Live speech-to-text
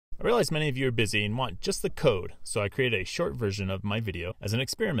I realize many of you are busy and want just the code, so I created a short version of my video as an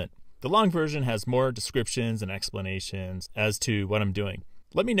experiment. The long version has more descriptions and explanations as to what I'm doing.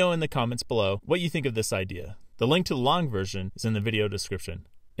 Let me know in the comments below what you think of this idea. The link to the long version is in the video description.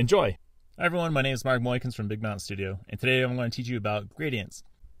 Enjoy! Hi everyone, my name is Mark Moykins from Big Mountain Studio, and today I'm going to teach you about gradients.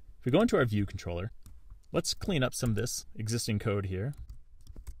 If we go into our view controller, let's clean up some of this existing code here.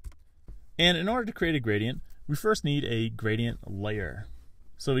 And in order to create a gradient, we first need a gradient layer.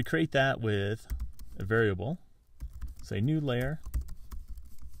 So we create that with a variable, say new layer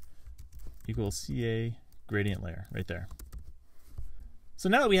equals CA gradient layer right there. So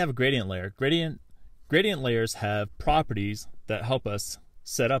now that we have a gradient layer, gradient layers have properties that help us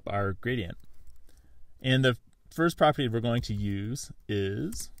set up our gradient. And the first property we're going to use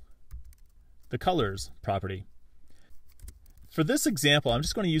is the colors property. For this example, I'm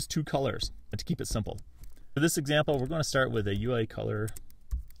just going to use two colors to keep it simple. For this example, we're going to start with a UI color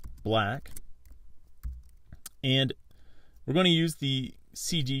black, and we're going to use the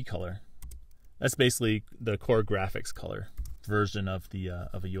CG color. That's basically the core graphics color version of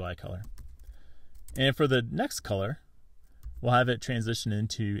a UI color. And for the next color, we'll have it transition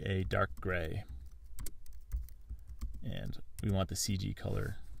into a dark gray, and we want the CG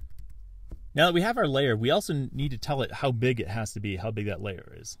color. Now that we have our layer, we also need to tell it how big it has to be, how big that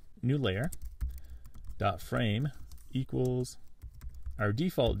layer is. New layer dot frame equals our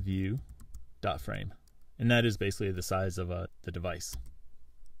default view dot frame, and that is basically the size of the device.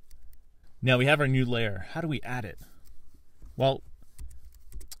 Now we have our new layer. How do we add it? Well,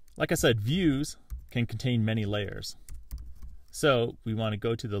 like I said, views can contain many layers. So we want to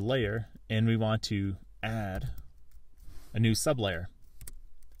go to the layer and we want to add a new sublayer.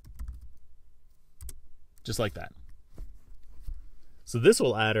 Just like that. So this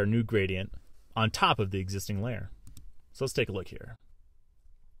will add our new gradient on top of the existing layer. So let's take a look here.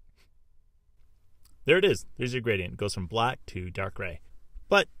 There it is. There's your gradient. It goes from black to dark gray.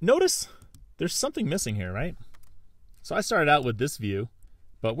 But notice there's something missing here, right? So I started out with this view,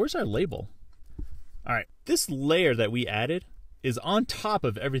 but where's our label? All right, this layer that we added is on top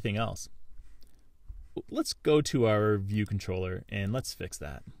of everything else. Let's go to our view controller and let's fix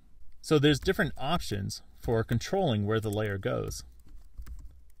that. So there's different options for controlling where the layer goes.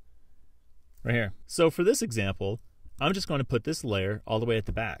 Right here. So for this example, I'm just going to put this layer all the way at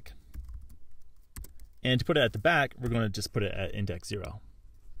the back. And to put it at the back, we're going to just put it at index 0.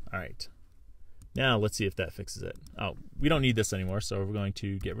 All right. Now let's see if that fixes it. Oh, we don't need this anymore, so we're going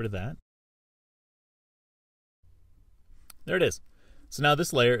to get rid of that. There it is. So now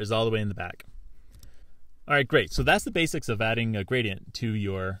this layer is all the way in the back. All right, great. So that's the basics of adding a gradient to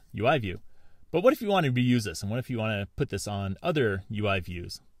your UI view. But what if you want to reuse this? And what if you want to put this on other UI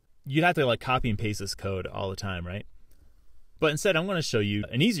views? You'd have to like copy and paste this code all the time, right? But instead, I'm going to show you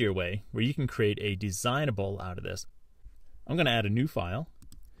an easier way where you can create a designable out of this. I'm going to add a new file.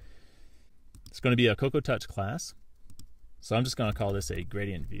 It's going to be a Cocoa Touch class. So I'm just going to call this a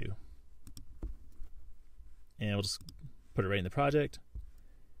gradient view. And we'll just put it right in the project.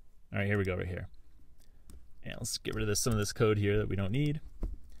 All right, here we go right here. And let's get rid of some of this code here that we don't need.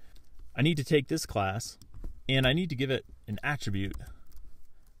 I need to take this class and I need to give it an attribute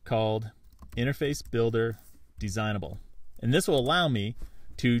called Interface Builder Designable. And this will allow me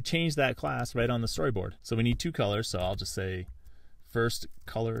to change that class right on the storyboard. So we need two colors, so I'll just say first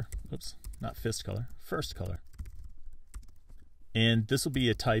color, oops, not fist color, first color. And this will be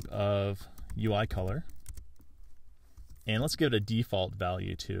a type of UI color. And let's give it a default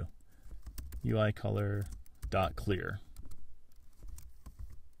value too. UI color dot clear.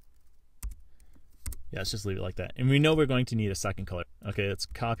 Yeah, let's just leave it like that. And we know we're going to need a second color. Okay, let's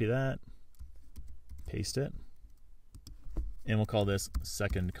copy that, paste it, and we'll call this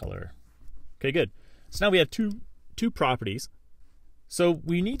second color. Okay, good. So now we have two properties. So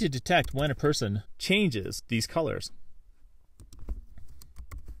we need to detect when a person changes these colors.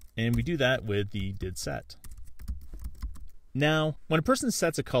 And we do that with the didSet. Now, when a person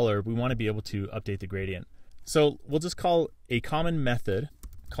sets a color, we want to be able to update the gradient. So we'll just call a common method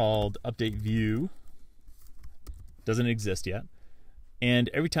called updateView. Doesn't exist yet. And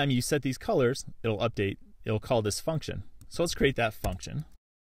every time you set these colors, it'll call this function. So let's create that function.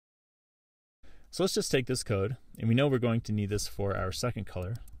 So let's just take this code, and we know we're going to need this for our second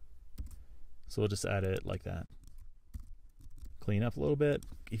color. So we'll just add it like that. Clean up a little bit.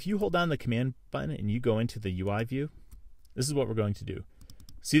 If you hold down the command button and you go into the UI view, this is what we're going to do.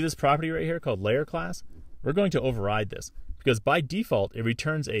 See this property right here called layer class? We're going to override this because by default, it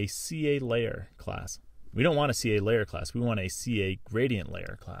returns a CA layer class. We don't want a CA layer class. We want a CA gradient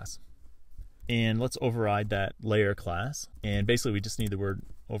layer class. And let's override that layer class. And basically, we just need the word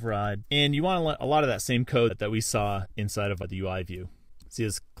override. And you want a lot of that same code that we saw inside of the UI view. See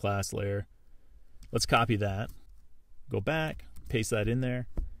this class layer? Let's copy that, go back, paste that in there.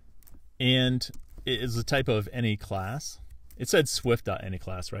 And it is a type of any class. It said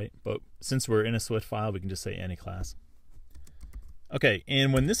Swift.anyClass, right? But since we're in a Swift file, we can just say any class. Okay,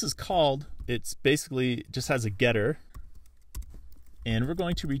 and when this is called, it's basically just has a getter. And we're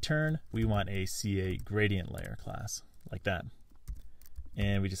going to return, we want a CA gradient layer class, like that.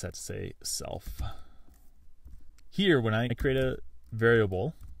 And we just have to say self. Here, when I create a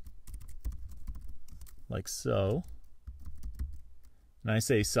variable, like so, and I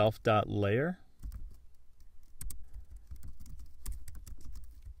say self.layer,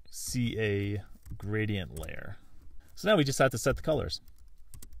 CA gradient layer. So now we just have to set the colors.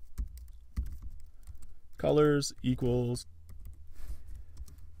 Colors equals,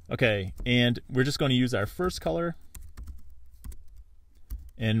 okay, and we're just going to use our first color,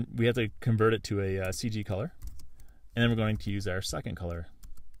 and we have to convert it to a CG color, and then we're going to use our second color.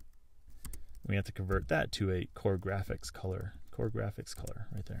 We have to convert that to a core graphics color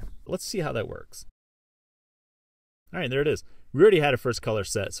right there. Let's see how that works. All right, there it is. We already had a first color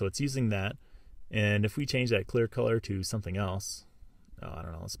set, so it's using that. And if we change that clear color to something else, oh, I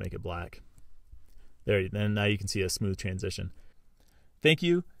don't know, let's make it black. There, then now you can see a smooth transition. Thank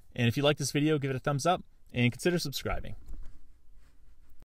you, and if you like this video, give it a thumbs up and consider subscribing.